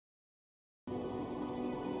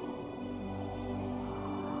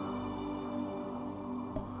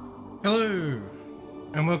Hello,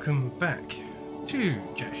 and welcome back to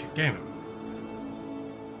Jack Schitt Gaming.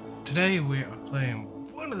 Today we are playing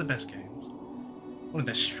one of the best games, one of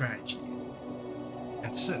the best strategy games,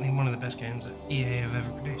 and certainly one of the best games that EA have ever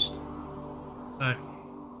produced. So,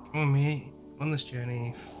 come with me on this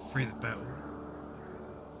journey through the battle.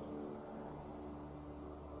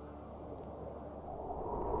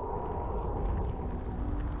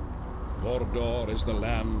 Mordor is the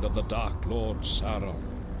land of the Dark Lord Sauron.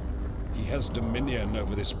 He has dominion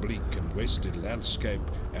over this bleak and wasted landscape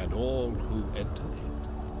and all who enter it.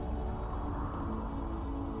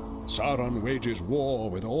 Sauron wages war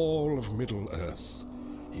with all of Middle-earth.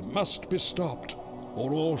 He must be stopped,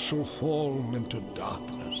 or all shall fall into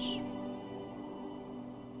darkness.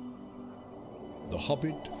 The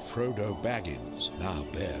hobbit Frodo Baggins now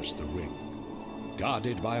bears the ring,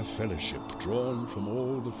 guarded by a fellowship drawn from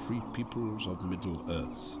all the free peoples of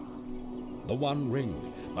Middle-earth. The One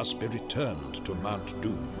Ring must be returned to Mount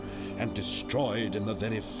Doom and destroyed in the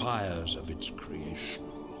very fires of its creation.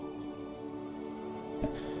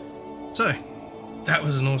 So, that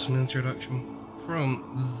was an awesome introduction from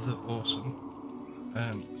the awesome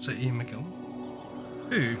Sir Ian McKellen,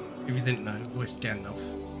 who, if you didn't know, voiced Gandalf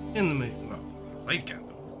in the movie. Well, he played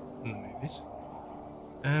Gandalf in the movies,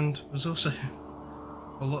 and was also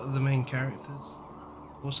a lot of the main characters.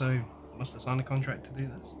 Also, must have signed a contract to do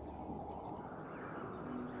this,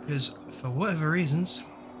 because for whatever reasons,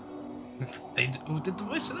 they all did the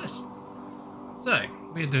voice of this. So,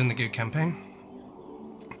 we're doing the good campaign.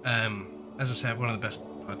 As I said, one of the best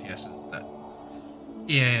party S's that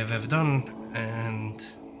EA have ever done, and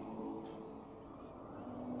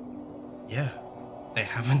yeah, they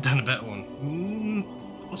haven't done a better one.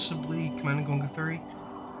 Possibly Command & Conquer 3,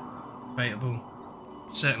 debatable.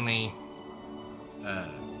 Certainly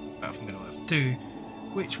Battle for Middle-earth 2,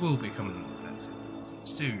 which will be coming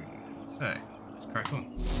soon. So, let's crack on.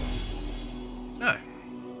 So,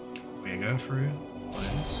 we are going through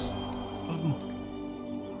Lands of Mordor.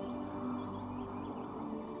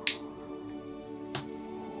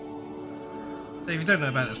 So, if you don't know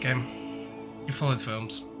about this game, you follow the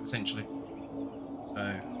films, essentially. So,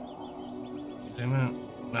 zoom out.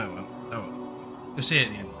 No, well, oh well. You'll see it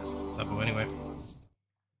at the end of this level anyway.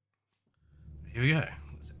 Here we go.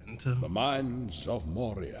 Let's enter The mines of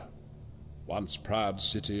Moria, once proud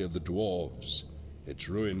city of the dwarves. Its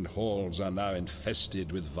ruined halls are now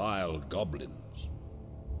infested with vile goblins.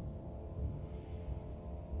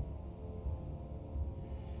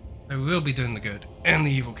 So we will be doing the good and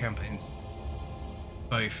the evil campaigns.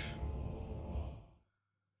 Both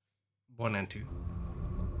 1 and 2.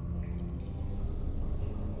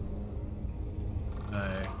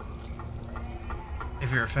 So,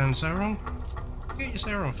 if you're a fan of Sauron, you get your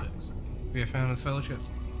Sauron fix. If you're a fan of the Fellowship,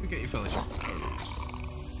 you get your Fellowship.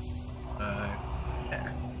 Yeah,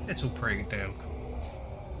 it's all pretty damn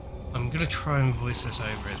cool. I'm gonna try and voice this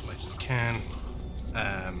over as much as I can.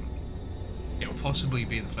 It'll possibly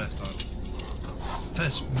be the first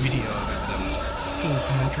first video I've ever done that's full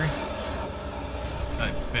commentary.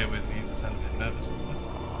 Bear with me if I sound a bit nervous and stuff.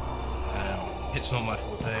 It's not my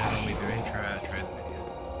forte. I normally do intro, outro, the video.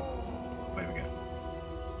 Away we go.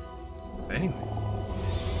 But anyway,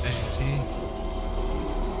 as you can see,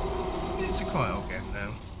 it's a quite old game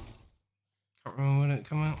now. Can't remember when it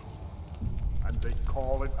came out. And they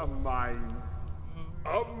call it a mine.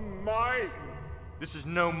 A mine! This is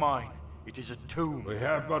no mine. It is a tomb. We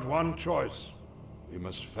have but one choice. We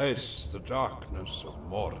must face the darkness of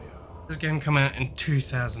Moria. This game came out in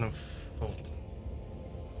 2004.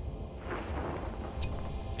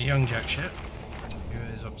 A young Jack Schitt, who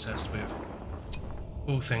is obsessed with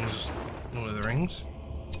all things Lord of the Rings,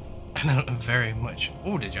 and a very much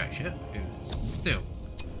older Jack Schitt, who is still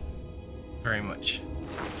very much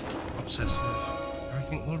obsessed with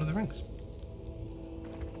everything Lord of the Rings.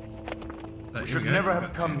 We should never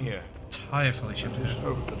have come here. Entire fellowship. Let us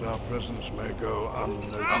hope that our presence may go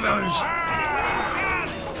unnoticed. Others!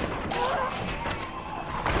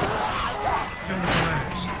 Kill the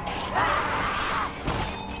players.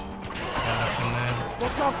 Nothing there.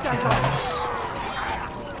 Watch out, Guys.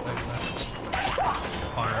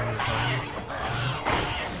 Fire in his bones.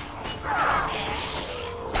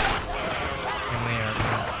 And they are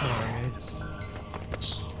following me,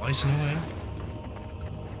 just slicing away.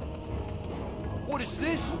 What is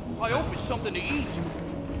this? I hope it's something to eat.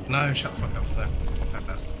 No, shut the fuck up for that. That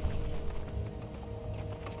bastard.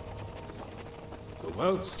 The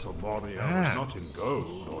wealth of Moria is not in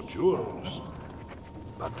gold or jewels,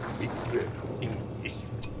 but in mystery. In history.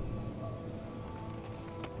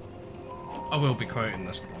 I will be quoting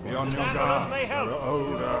this. Be on your guard. There are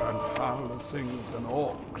older and fouler things than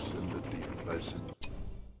orcs in the deep places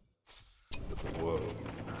of the world.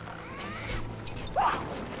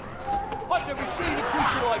 I've never seen a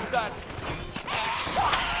creature like that.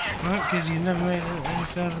 Right, because you've never made it any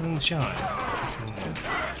further than the shine.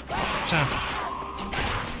 So,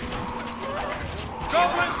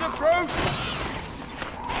 Goblins approach!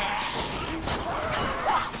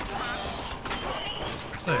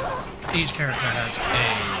 look, each character has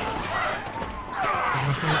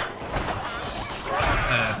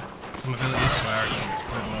some abilities, so arrogance,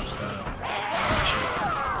 quartermaster,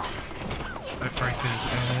 outbreakers,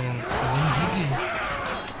 and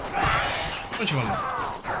what do you want?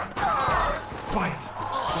 Quiet!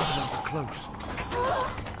 Goblins are close.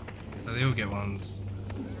 So they all get ones.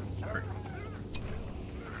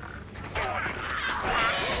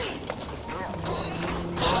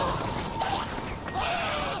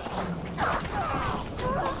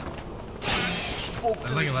 Folks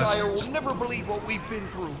in Like the a last- Shire will never believe what we've been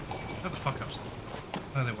through. Shut the fuck up, son.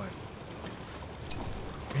 No, they won't.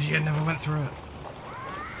 Because you never went through it.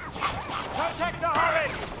 Protect the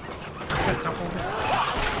Hobbit! Protect the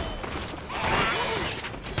Hobbit.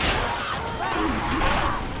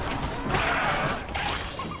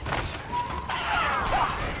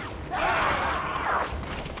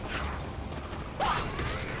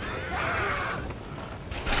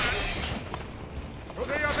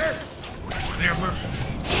 There, Murph.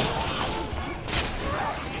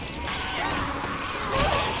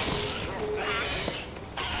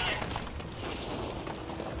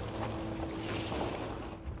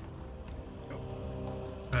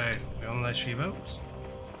 So, we on those few boats.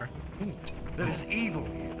 There is evil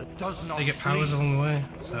here that does not They get powers sleep. along the way.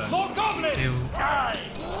 So, More goblins! deal. Die!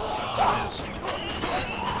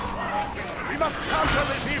 We must counter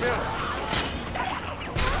this evil!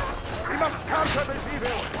 We must counter this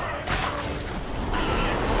evil!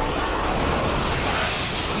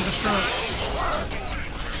 Destroy.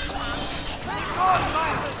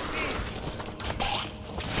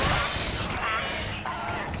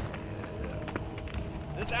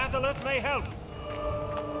 This Athalas may help.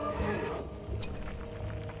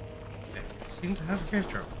 Seem to have a cave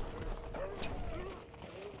drop.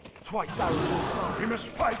 Twice arrows in front. We must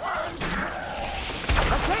fight.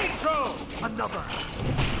 A cave throw! Another.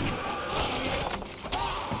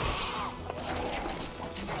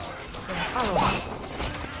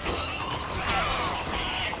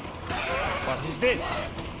 What is this?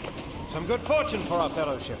 Some good fortune for our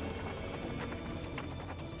fellowship.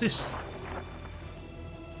 What's this?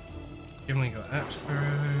 You've only got apps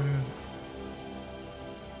through.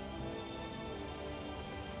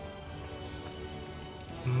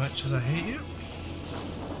 Much as I hate you,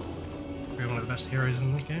 you're one of the best heroes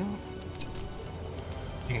in the game.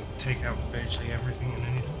 You can take out virtually everything and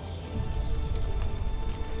anything.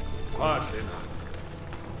 Quietly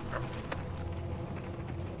now.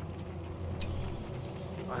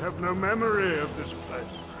 I have no memory of this place.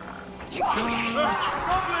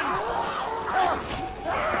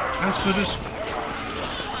 And splitters.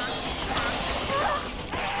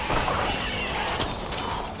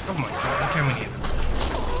 Oh my god, look how many of them.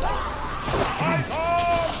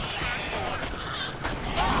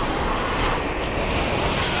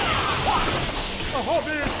 A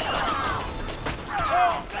hobbit!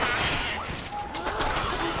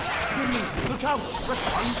 Look out! The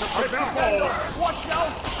flames are Take them forward! Watch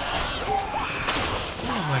out!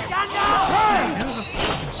 Oh my god. How the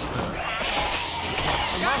fuck is that?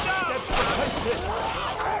 Get protected!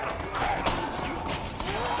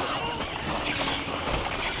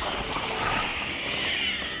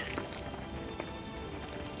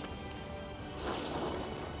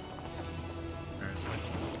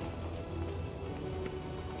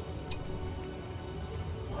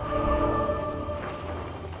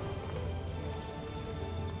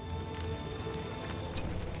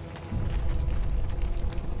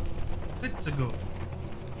 Let's go.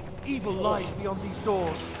 Evil lies beyond these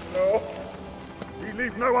doors. No. We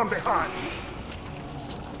leave no one behind.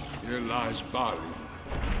 Here lies Balin,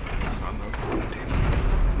 son of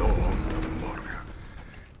Fundin, Lord of Moria.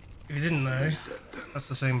 If you didn't know, that's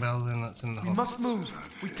the same Balin that's in the We Hobbit. must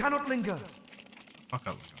move. We cannot linger. Fuck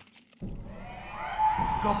up.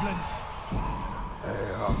 Goblins.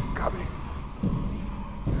 They are coming.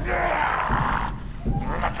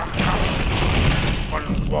 One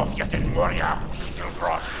dwarf yet in Moria, still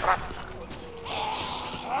brought wrath.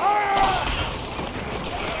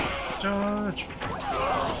 Charge!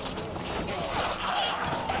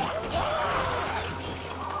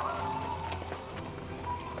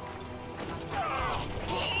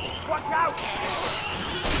 Watch out!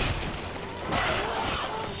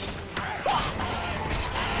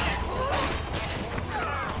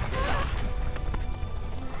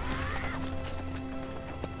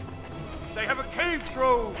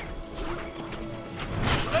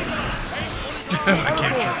 I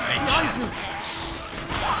captured H.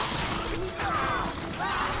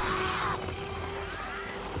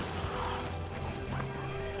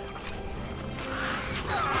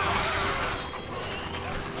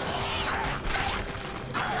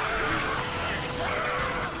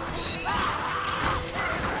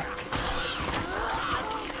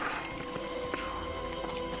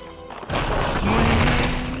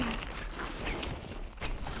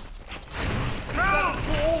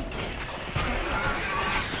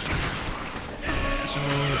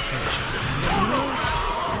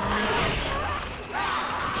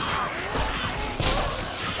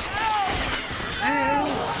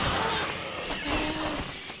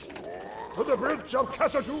 To the bridge of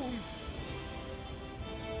Casadum!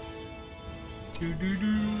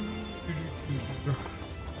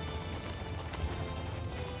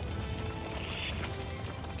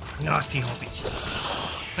 Nasty hobbies.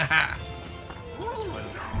 Haha.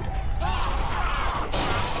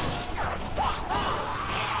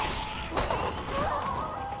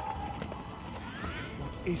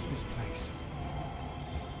 What is this place?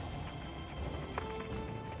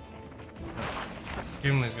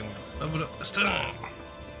 Gimli's gonna go level up this time.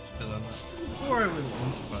 Still on that. Before I will.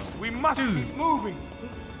 We must keep moving!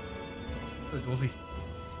 Good Wolfie.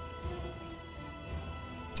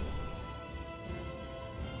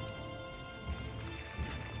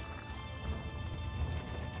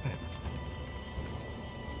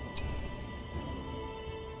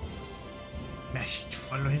 Must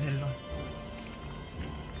follow the line.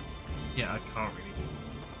 Yeah, I can't really do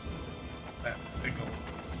that. Go.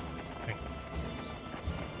 Okay.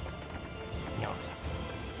 No.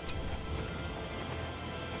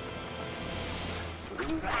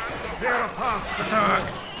 Here a path! Attack!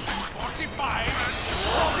 45!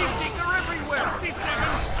 46 are everywhere! 47!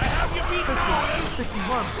 I have you beat now! 51!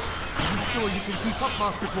 Are you sure you can keep up,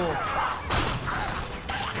 Master Dwarf?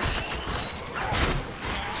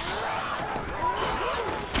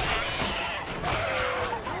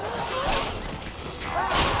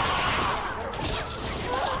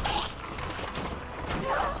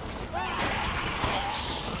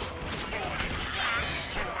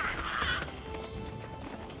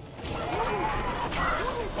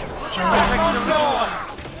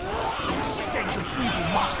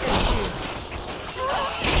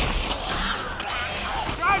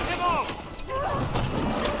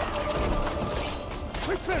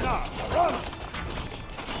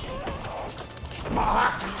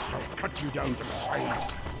 Cut you down to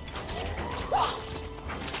size.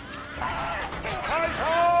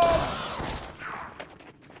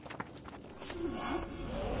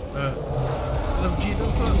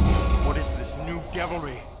 What is this new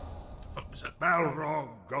devilry?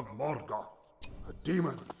 Balrog of Morgoth, a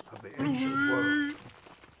demon of the ancient world.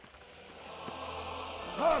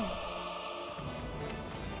 Run!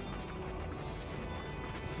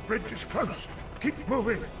 The bridge is close. Keep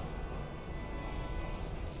moving.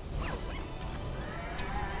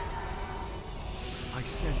 I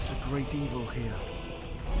sense a great evil here.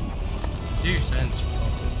 You sense.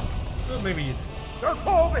 Well, maybe you do. Don't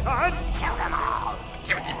fall behind! Kill them all!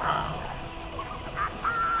 Kill them all!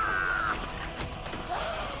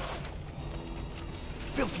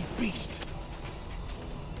 Filthy beast!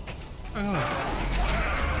 Hang on.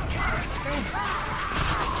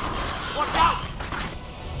 Watch out!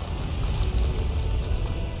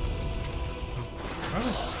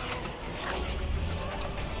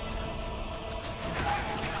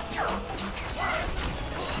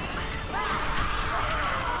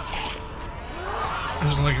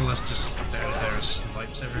 There's Legolas just down there as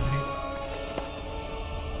snipes everybody.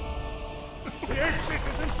 The exit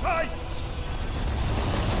is in sight!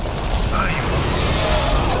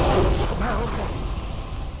 Balrog,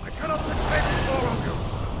 I cannot protect all of you.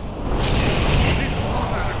 Need more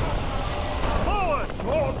men. Forward!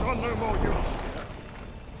 Swords are no more use here.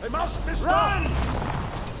 They must be stopped!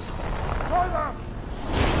 Destroy them!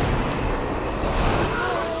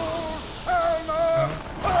 Hell no!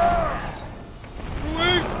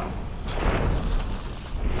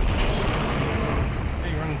 Hey,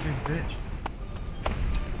 you're running through the bitch.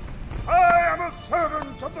 I am a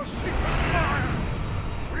servant of the secret fire!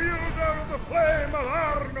 Wielder of the flame of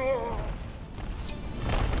Arnor!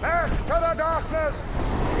 Back to the darkness!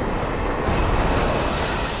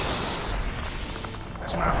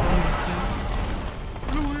 That's my phone.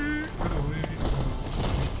 Louis.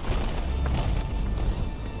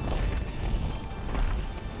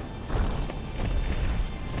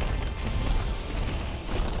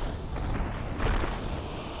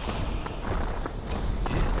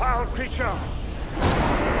 Foul creature!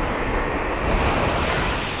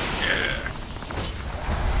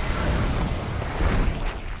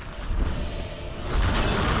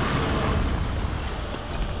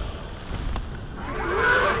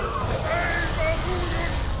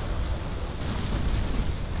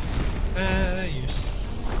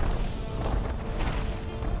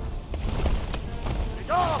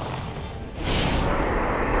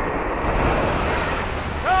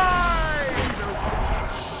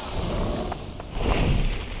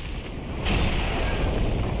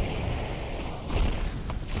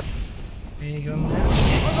 There you go now.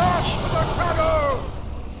 Avast with the shadow!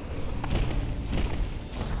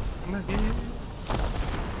 Come back here.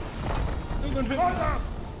 Further!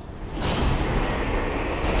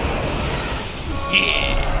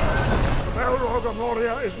 Yeah! The Belrog of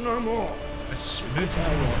Moria is no more. A smooth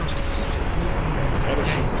across the city.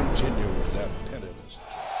 Fellowship continued their perilous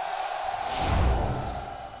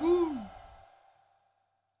Woo!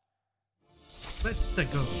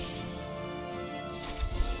 Let's go.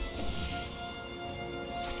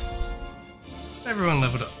 Everyone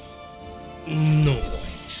leveled up.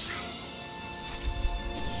 Nice.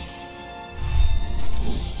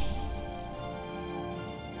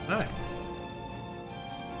 So.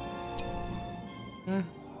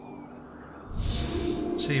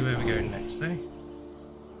 See where we go next, eh?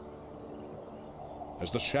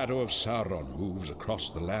 As the shadow of Sauron moves across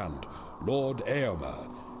the land, Lord Eomer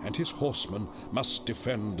and his horsemen must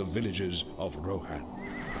defend the villages of Rohan.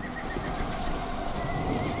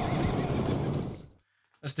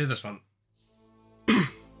 Let's do this one.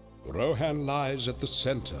 Rohan lies at the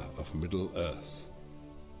center of Middle-earth.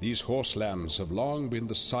 These horselands have long been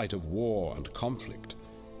the site of war and conflict,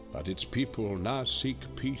 but its people now seek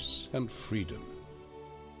peace and freedom.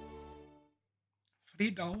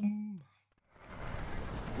 Freedom.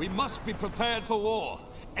 We must be prepared for war.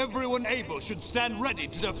 Everyone able should stand ready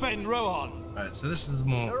to defend Rohan. Right, so this is the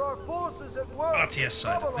more There are forces at work RTS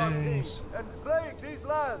side of things. and plague these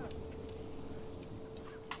lands.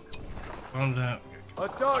 Found out A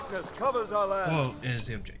darkness covers our lands. what is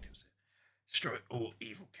the objectives. Destroy all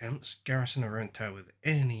evil camps, garrison a ruined tower with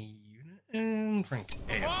any unit, and frank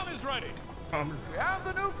air. Farm is ready. Farmer. We have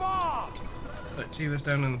the new farm. Look, see this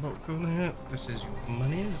down in the bottom corner here? This is your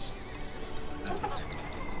monies.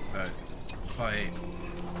 So, buy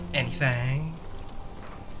anything.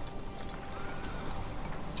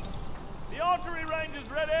 The archery range is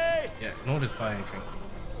ready. Yeah, nor just buy anything.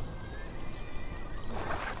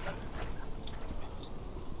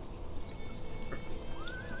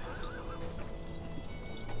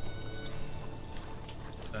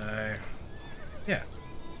 So, yeah.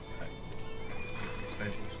 So,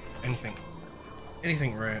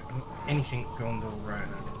 anything right, anything Gondor right,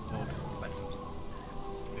 or Pleasant.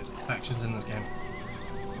 There's factions in this game.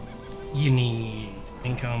 You need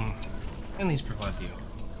income, and these provide the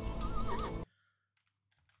income.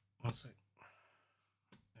 One sec.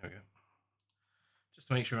 There we go. Just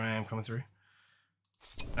to make sure I am coming through,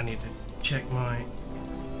 I need to check my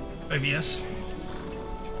OBS,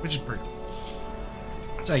 which is pretty cool.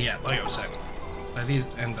 So yeah, like I was saying, so these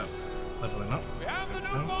end up leveling up. We have the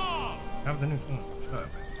new farm. Have the new farm. Shut up.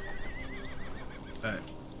 But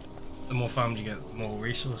the more farms you get, the more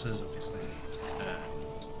resources, obviously.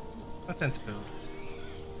 I tend to build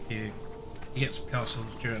a few. You get some castles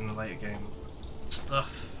during the later game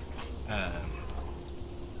stuff.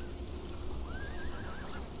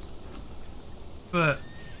 But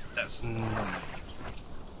that's not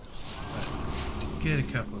get a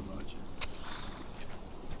couple of large.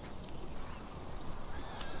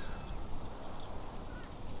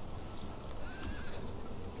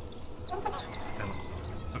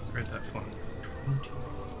 Upgrade that for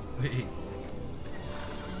 20.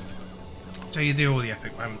 So you do all the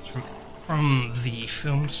epic moments from the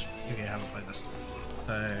films if you haven't played this.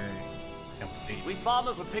 So We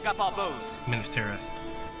farmers would pick up our bows. Minas Tirith,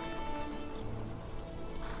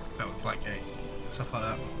 that was Blackgate, stuff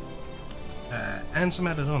like that, and some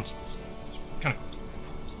added on stuff. It's kind of cool.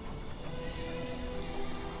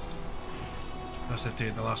 Also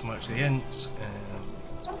do the last march to the Ents, and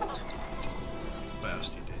what else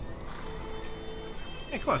do you do?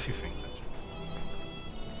 Yeah, quite a few things actually.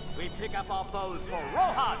 We pick up our bows for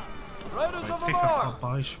Rohan. Riders of the Pick up our Mark.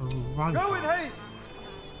 buys for Rohan. Go in haste.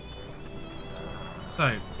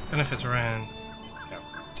 So, benefits around.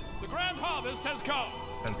 The grand harvest has come.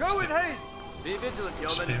 Go in haste. Be vigilant, yeomen.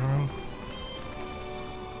 Sparrow.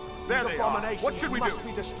 There they are. What should we do?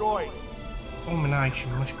 Be destroyed.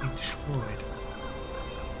 Abomination must be destroyed.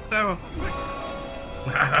 So.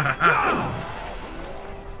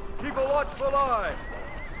 Keep a watchful eye.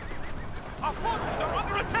 Our forces are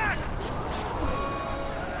under attack.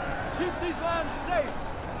 Keep these lands safe.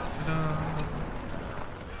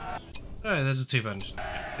 Oh, there's a 2 bunch.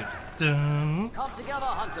 Dun. Come together,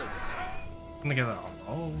 hunters. I'm gonna get that on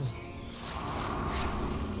balls.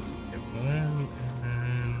 Get one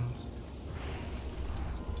and.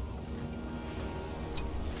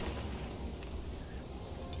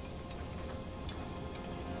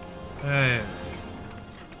 Hey.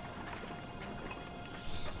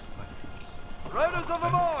 Riders of the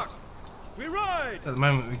Mark. We ride. At the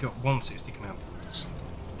moment, we've got 160 command points.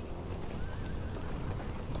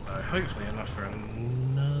 So, hopefully enough for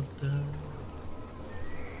another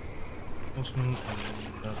horseman and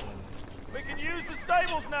another one. We can use the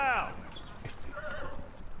stables now.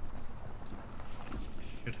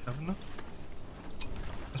 Should have enough.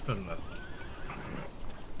 Let's build another.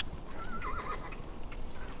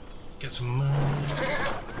 Get some money.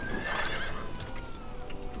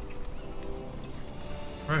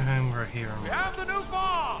 Right home, right here. We have the new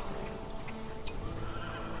farm.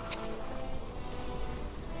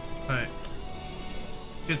 So,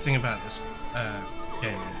 good thing about this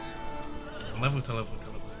game is from level to level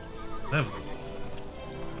to level.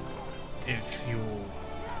 If your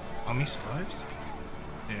army survives,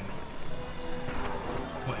 then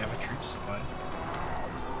whatever troops survive,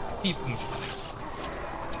 keep them survive.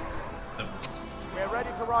 We're ready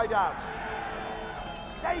to ride out.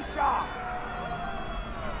 Stay sharp.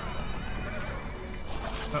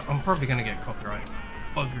 But I'm probably going to get copyright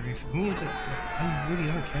buggery for the music, but I really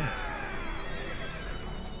don't care.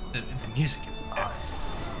 The music is epic.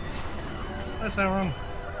 That's how I'm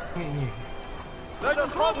meeting you. Let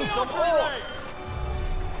us run some more.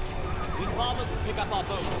 We farmers will pick up our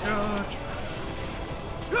boats. Charge.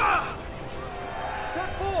 Set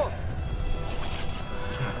forth.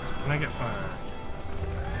 Can I get fire?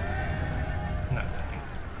 No, thank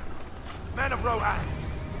you. Men of Rohan,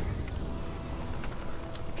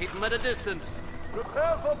 Keep them at a distance.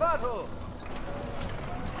 prepare for battle.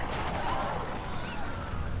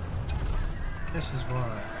 This is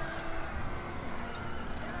why.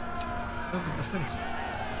 Oh, the defense.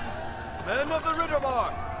 Men of the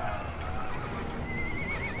Rittermark.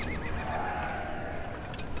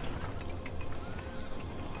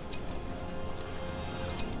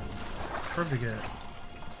 Probably get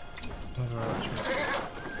another archer.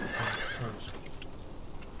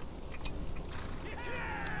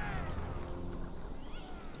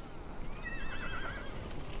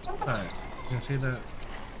 Alright, you can see that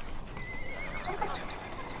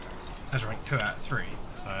that's rank 2 out of 3,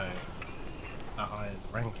 so the higher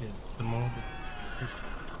the rank is, the more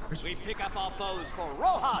the... We pick up our bows for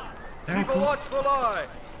Rohan. Damn Keep a cool. watchful eye.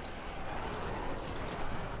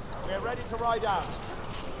 We're ready to ride out.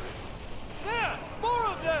 There! More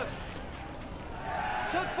of them!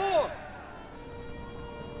 Set forth!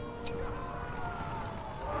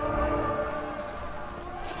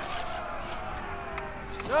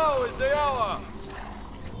 Now is the hour!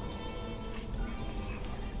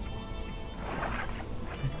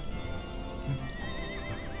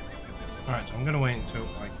 Alright, so I'm gonna wait until,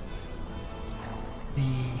 like,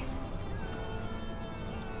 the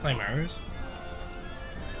flame arrows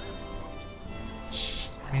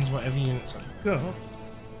means whatever units I've got,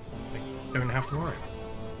 I don't have to worry.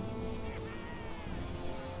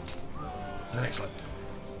 The next level.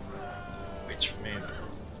 Which for me...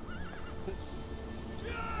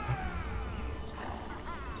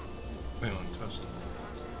 We want to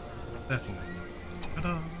 13.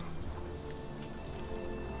 Ta-da!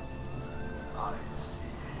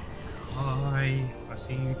 Hi, I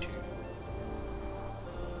see you too.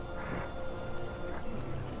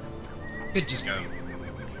 Could just go right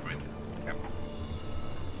there. Yep.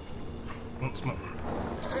 Once more.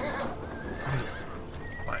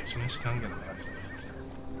 Blacksmiths can't get a blacksmith.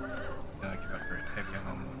 I can upgrade heavy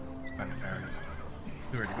on the banner carriers.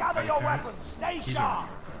 You already got Gather banner your carriers. weapons, stay He's sharp!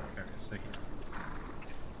 already got banner carriers, so he can-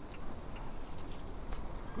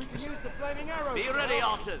 We can use the flaming arrows. Be ready,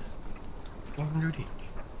 archers. 100 each.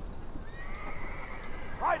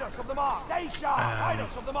 Riders of the mark! Stay sharp!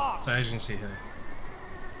 Riders of the mark! So as you can see here,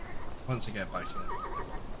 once I get blacksmith,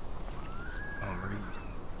 armory,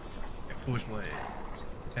 get forged blades,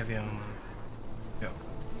 heavy armor, get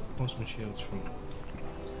horseman shields from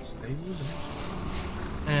stables,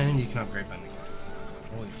 and you can upgrade banding.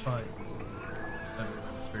 All you fight, level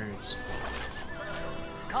experience,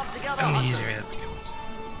 Come together, and the hunters. easier it becomes.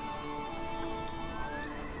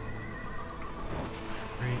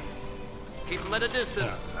 3. Keep them at a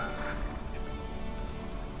distance.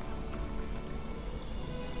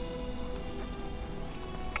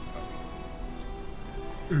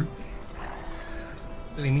 Oops.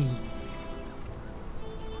 Silly me.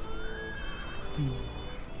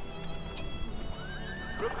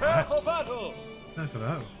 Prepare for battle! Go for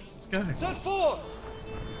that. Let's go. Set forth!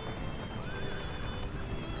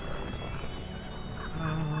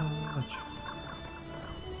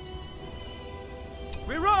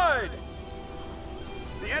 We ride!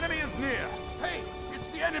 The enemy is near. Hey, it's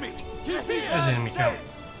the enemy! Keep these There's the enemy lands camp.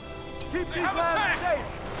 safe! Keep these lands safe!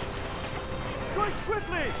 Strike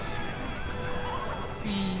swiftly!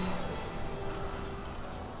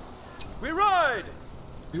 We ride!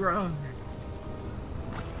 We run.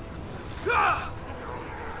 Ah!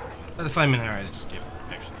 But the flaming arrows just give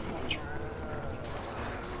extra damage.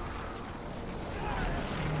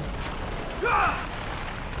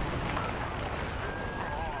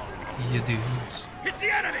 You do. Hit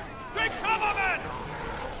the enemy! Take cover, men!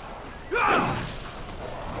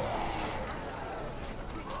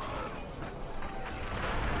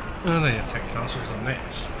 Oh, they attack castles on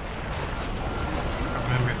this. I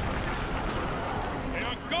remember it. They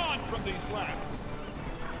are gone from these lands!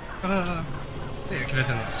 I think I could have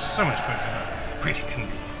done that so much quicker, but really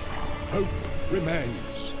couldn't. Hope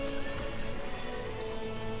remains.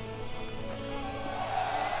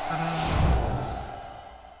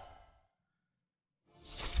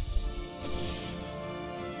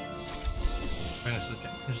 Bonus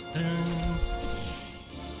objectives done.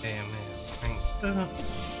 AMS strength done.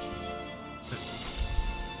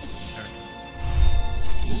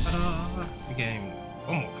 Ta-da! The game.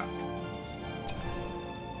 One more pack.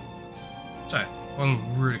 So,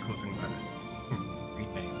 one really cool thing about this.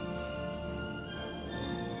 Rename.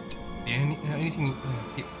 The only thing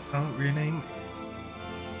people can't rename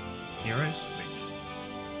is heroes,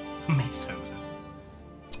 which makes total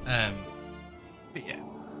sense. But yeah.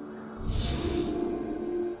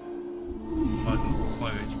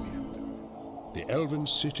 Why would you be able to? The elven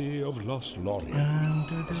city of Lothlorien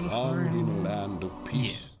And has found in a land of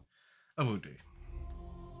peace. Yeah, I will do.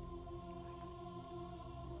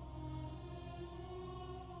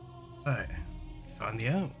 Right, we found the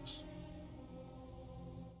elves.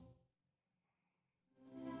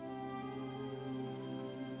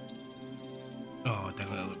 Oh, don't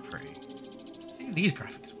let it look pretty. See, these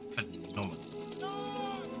graphics are phenomenal.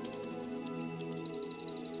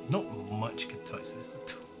 Not much could touch this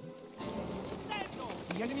at all.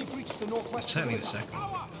 The enemy breached the northwest. Certainly the second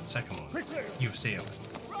one. The second one. You'll see it.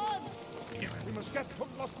 Yeah, We must get to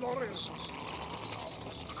Lothlorien!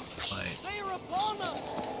 like, They are upon us!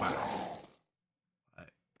 wow.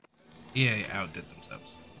 Like, EA outdid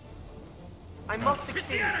themselves. I must Hit the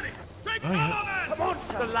succeed. enemy! Take Oh, cover, yeah. men! Come on,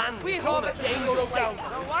 the land. We hold it dangerous. The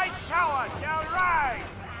White Tower shall rise.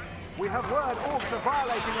 We have heard orcs are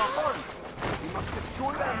violating our forest. We must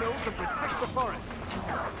destroy their mills and protect the forest.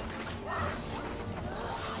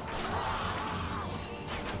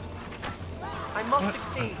 I must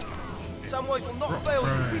succeed. Some ways will not fail.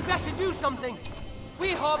 We better do something.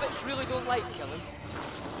 We hobbits really don't like killing.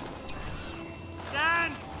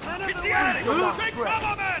 Stand! Hit the enemy! Take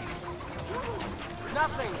cover, men!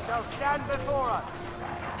 Nothing shall stand before us.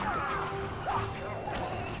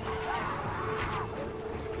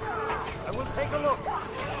 I will take a look.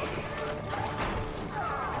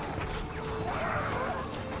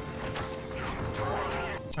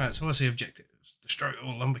 Alright, so what's the objectives? Destroy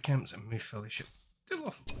all lumber camps and move fellowship to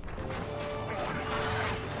Lothal.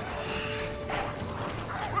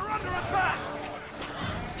 We're under attack!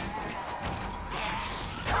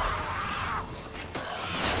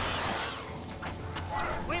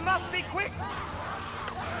 We must be quick.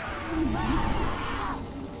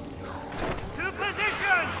 To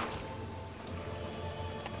position.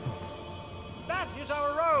 That is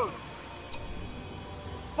our road.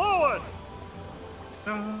 Forward!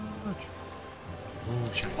 Oh,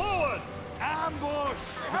 shit. Forward! Ambush!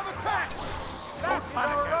 They have attacked! That is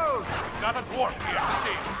our road. Got a dwarf here to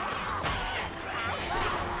see.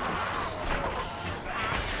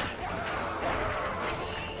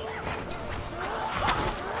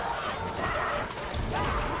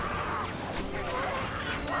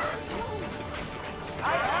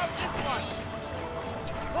 I have this one.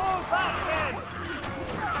 Fall back, men.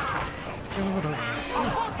 Our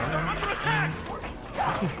forces are under attack!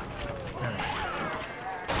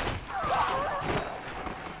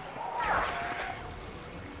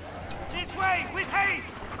 This way, with haste.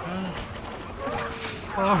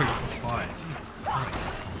 Far you can fly. Jesus Christ.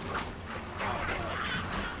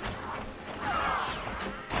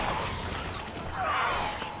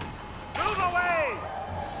 Move away.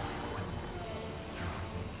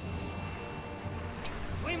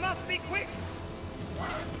 We must be quick.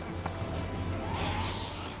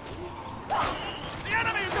 The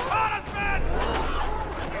enemy is upon us, men!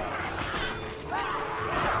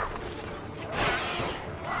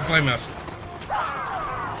 Blame us.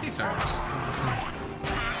 These arrows.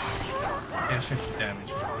 Yeah, it's 50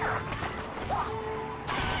 damage.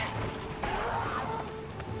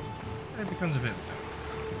 It becomes a bit of a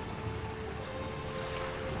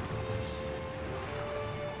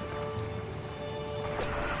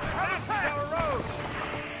That is our road.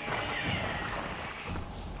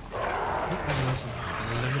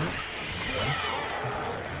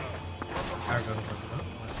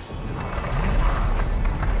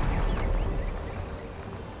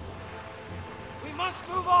 We must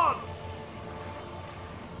move on.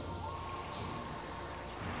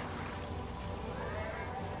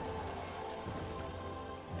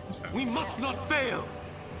 We must not fail!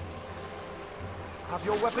 Have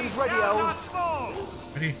your weapons ready, elves.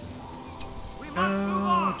 Ready? We must move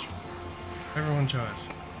on! Everyone charge.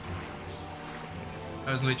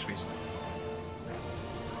 That was literally so.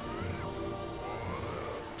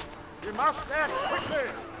 We must act quickly!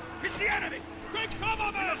 It's the enemy! Quick, come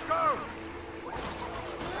on, Let's go!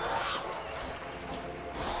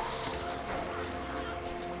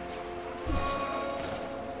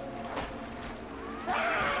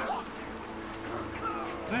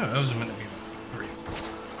 No, those are meant to be three.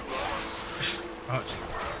 Arch.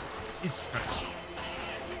 Jesus Christ.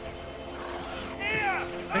 Here!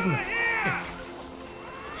 Take him. Over here! Yes.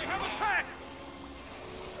 We have attack!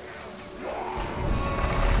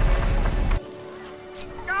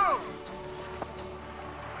 Go!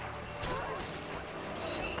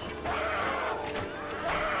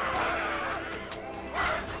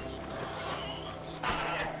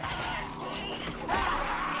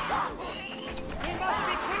 We must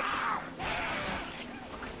be quick!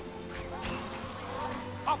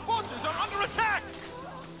 Our forces are under attack!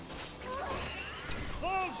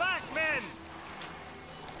 Fall back, men!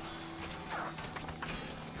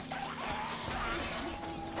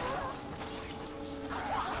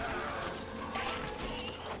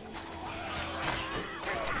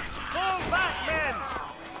 Fall back, men!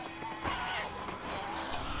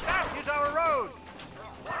 That is our road!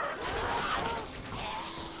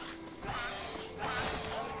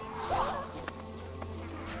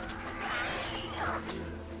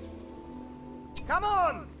 Come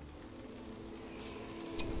on!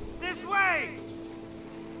 This way!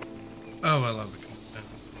 Oh, I love the concept.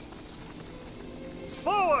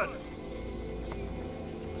 Forward!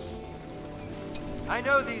 I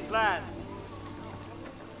know these lands.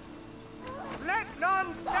 Let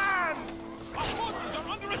none stand! Our forces are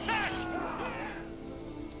under attack!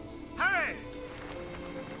 Hurry!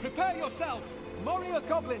 Prepare yourself. Warrior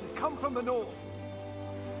goblins come from the north.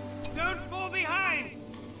 Don't fall behind!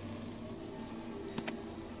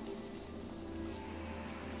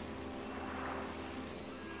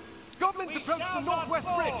 Goblins We approach shall the northwest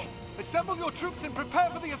not fall. bridge. Assemble your troops and prepare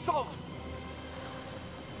for the assault.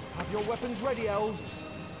 Have your weapons ready, elves.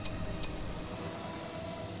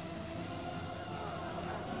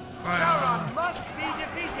 Sauron must be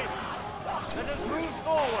defeated! Let us move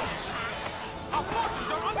forward! Our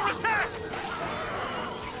forces are under attack!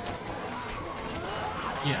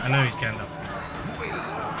 Yeah, I know he's Gandalf. Way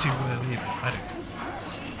too early, but I don't.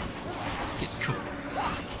 It's cool.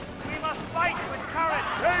 We must fight with courage!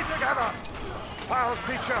 Stay together! Foul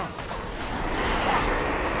creature!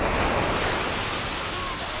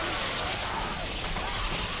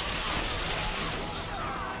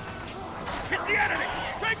 It's the enemy!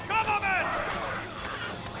 Take cover, men!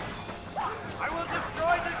 I will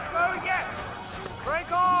destroy this foe yet!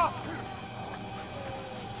 Break off!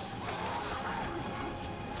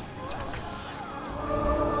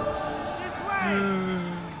 This way!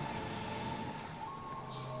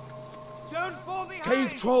 Don't fall behind!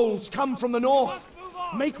 Cave trolls come from the north. Must move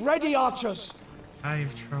on. Make ready, archers.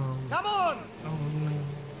 I've trolled. Come on! Oh no.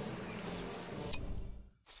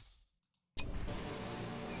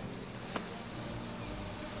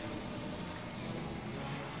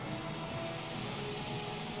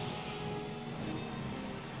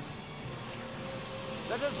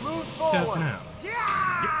 Let us move Go forward! now.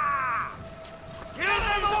 Yeah! Kill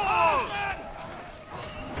them all!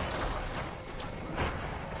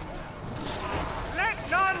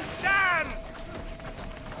 Let none stand!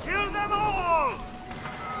 Kill them all!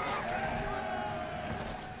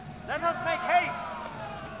 Let us make haste!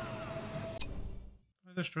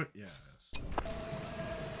 Destroy. Yes.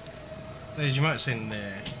 As you might have seen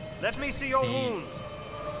there, Let me see your The- wounds.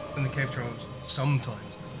 in the cave trolls,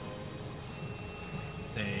 sometimes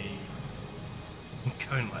they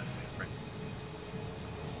cone my favorite.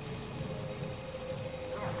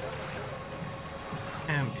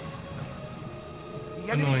 Can be.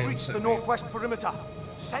 The enemy Annoying, reached the so- northwest perimeter.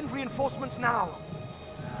 Send reinforcements now.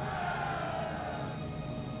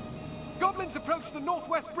 Goblins approach the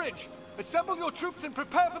northwest bridge. Assemble your troops and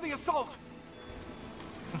prepare for the assault.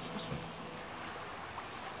 What's this one?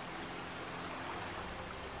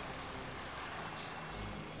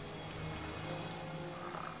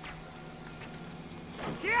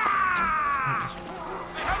 Yeah! What is-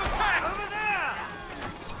 They have attack! Over there!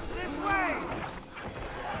 This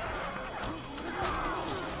way!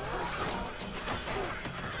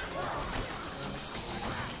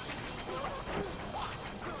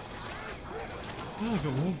 Oh, I've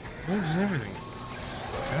got wolves and everything.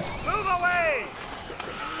 Okay. Move away!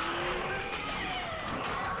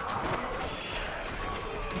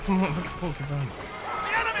 Look at porcupine.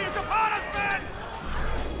 The enemy! enemy is upon us, men!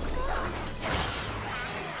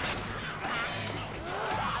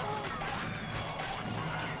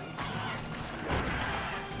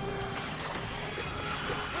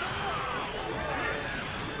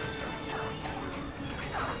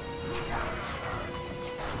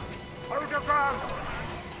 Hold your ground!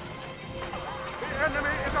 The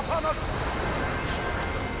enemy is upon us!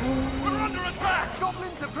 We're under attack!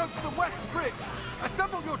 Goblins approach the west bridge!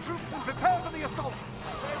 Assemble your troops and prepare for the assault!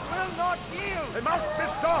 They will not yield! They must be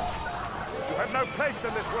stopped! You have no place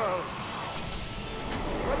in this world!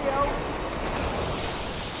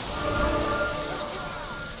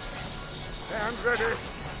 Stand ready!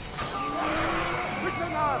 Quickly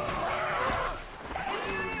now!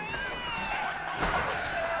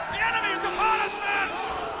 The enemy is upon us, men!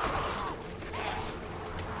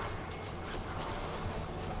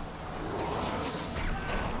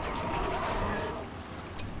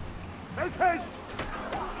 Make haste!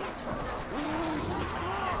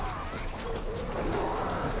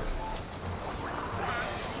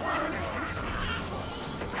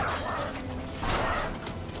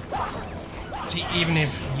 See, even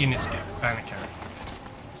if units get banner carry.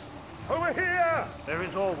 Over here! There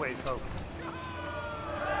is always hope.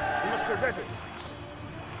 You must be ready.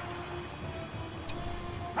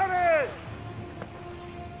 Hurry!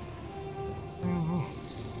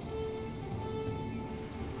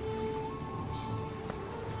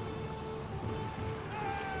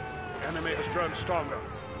 The enemy has grown stronger.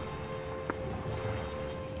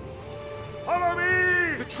 Follow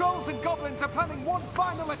me! The trolls and goblins are planning one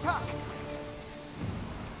final attack!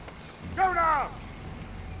 Go now!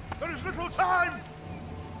 There is little time!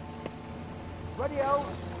 Ready,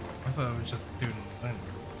 elves? I thought I was just doing it.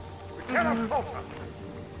 We cannot falter!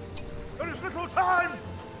 There is little time!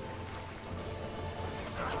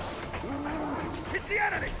 It's the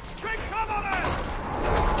enemy! Take cover,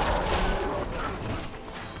 men!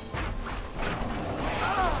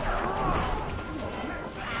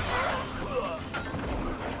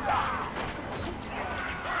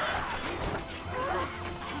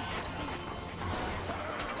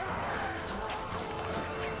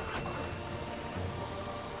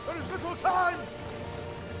 There is little time!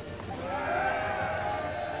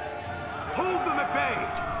 Hold them at bay!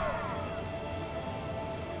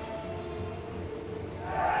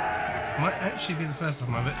 Might actually be the first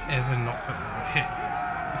time I've ever not put a hit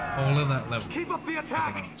the whole of that level. Keep up the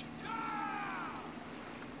attack!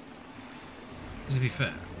 To be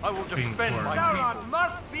fair, I will being defend poor my and people.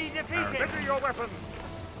 Must be defeated! Ready your weapons!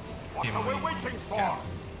 What Give are we me- waiting for? yeah.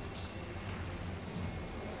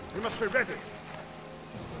 We must be ready.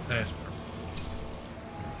 There's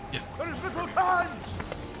yeah. There is little time!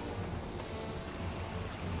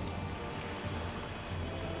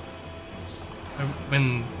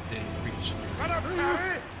 When they reach, Cannot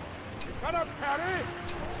carry! You cannot carry!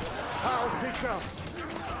 Foul creature!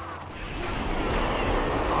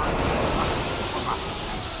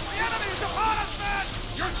 The enemy is upon us, men!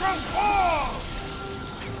 You shall fall!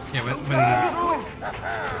 yeah, when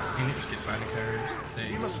units get banner carriers,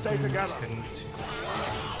 they We must stay together. tend to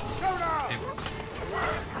Go now!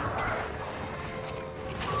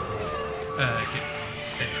 get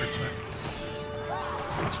dead troops back.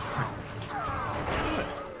 That's great.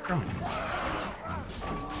 Damage.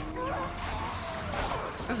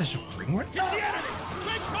 That is a ring right? Get the enemy!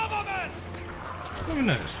 Take cover, men! Who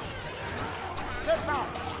knows? Dismount!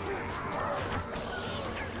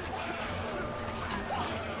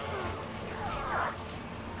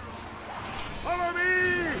 Follow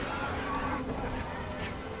me!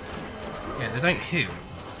 Yeah, they don't heal.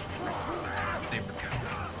 They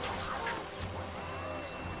recover.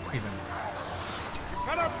 Even.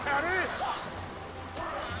 Cannot carry!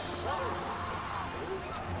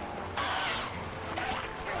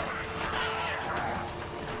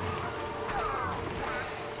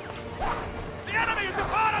 The enemy is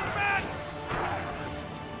upon us, men!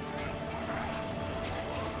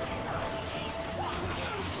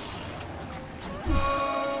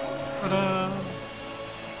 Ta-da!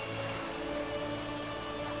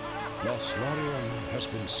 Lothlorien has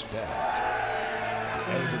been spared.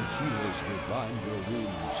 Elven healers will bind your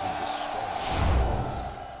wounds and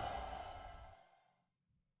restore.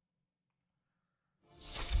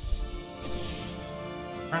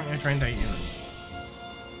 Apparently I trained 8 units.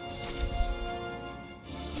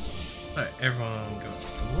 So everyone goes to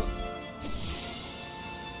what?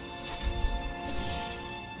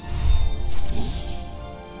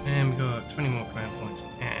 And we got 20 more command points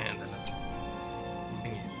and another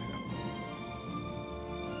thing.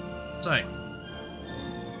 So,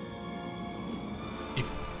 if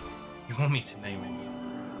you want me to name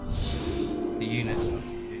it, the units of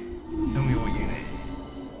the Tell me what unit it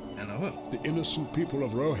is, and I will. The innocent people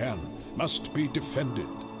of Rohan must be defended.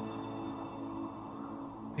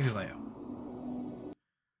 Maybe later.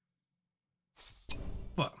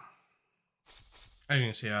 But as you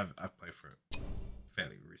can see, I've played for it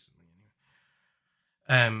fairly recently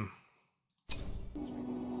anyway.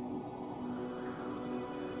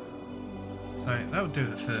 So that would do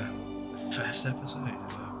it for the first episode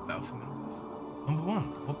of Battlefield Middle-earth number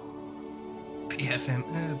 1. Or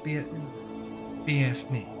BF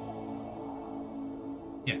me.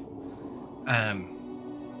 Yeah.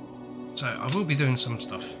 So I will be doing some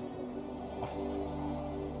stuff off.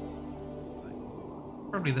 Like,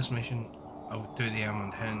 probably this mission, I would do the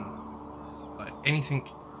Almond Hen. Like anything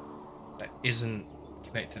that isn't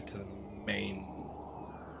connected to the main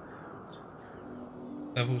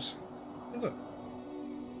levels. Oh, look,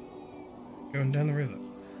 going down the river.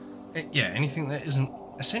 Yeah, anything that isn't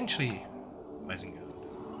essentially Isengard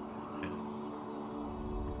and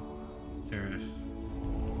Terrace.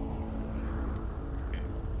 Okay.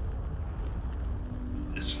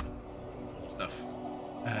 There's stuff.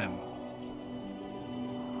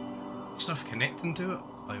 Stuff connecting to it.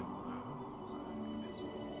 I will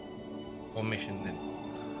one mission, then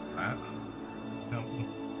that. For example,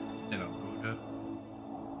 then I'll go.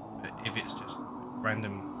 But if it's just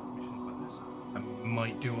random missions like this, I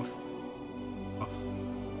might do off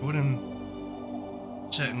recording.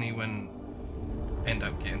 Certainly when end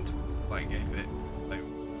up getting to like a bit like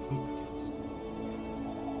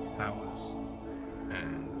powers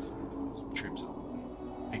and some troops up,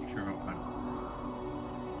 making sure I'm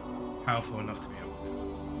powerful enough to be able to do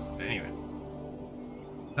it. But anyway,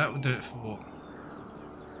 that will do it for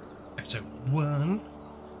episode 1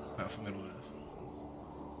 Battlefield Middle-earth.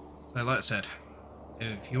 So like I said,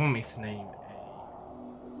 if you want me to name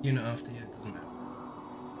a unit after you, it doesn't matter.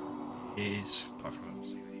 It is, apart from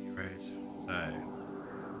obviously the heroes. So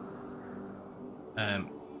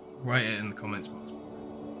write it in the comments box.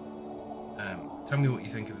 Tell me what you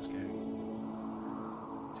think of this game.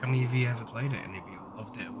 Tell me if you ever played it and if you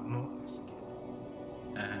loved it or not as a kid.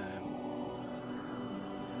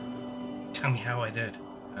 Tell me how I did.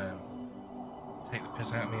 Take the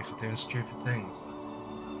piss out of me for doing stupid things.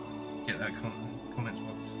 Get that comments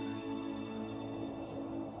box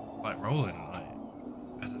like rolling. Like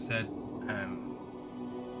as I said,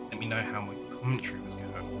 let me know how my commentary was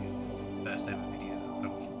going. It's the first ever video that I've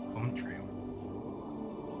done full commentary on.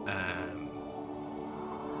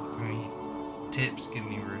 Give me tips, give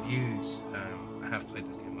me reviews. I have played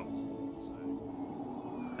this game a lot, so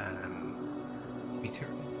give me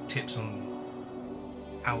tips on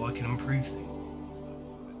how I can improve things and stuff.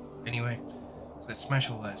 But anyway, so smash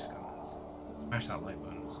all those comments, smash that like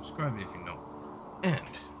button, subscribe if you're not,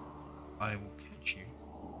 and I will catch you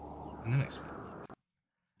in the next one.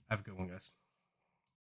 Have a good one, guys.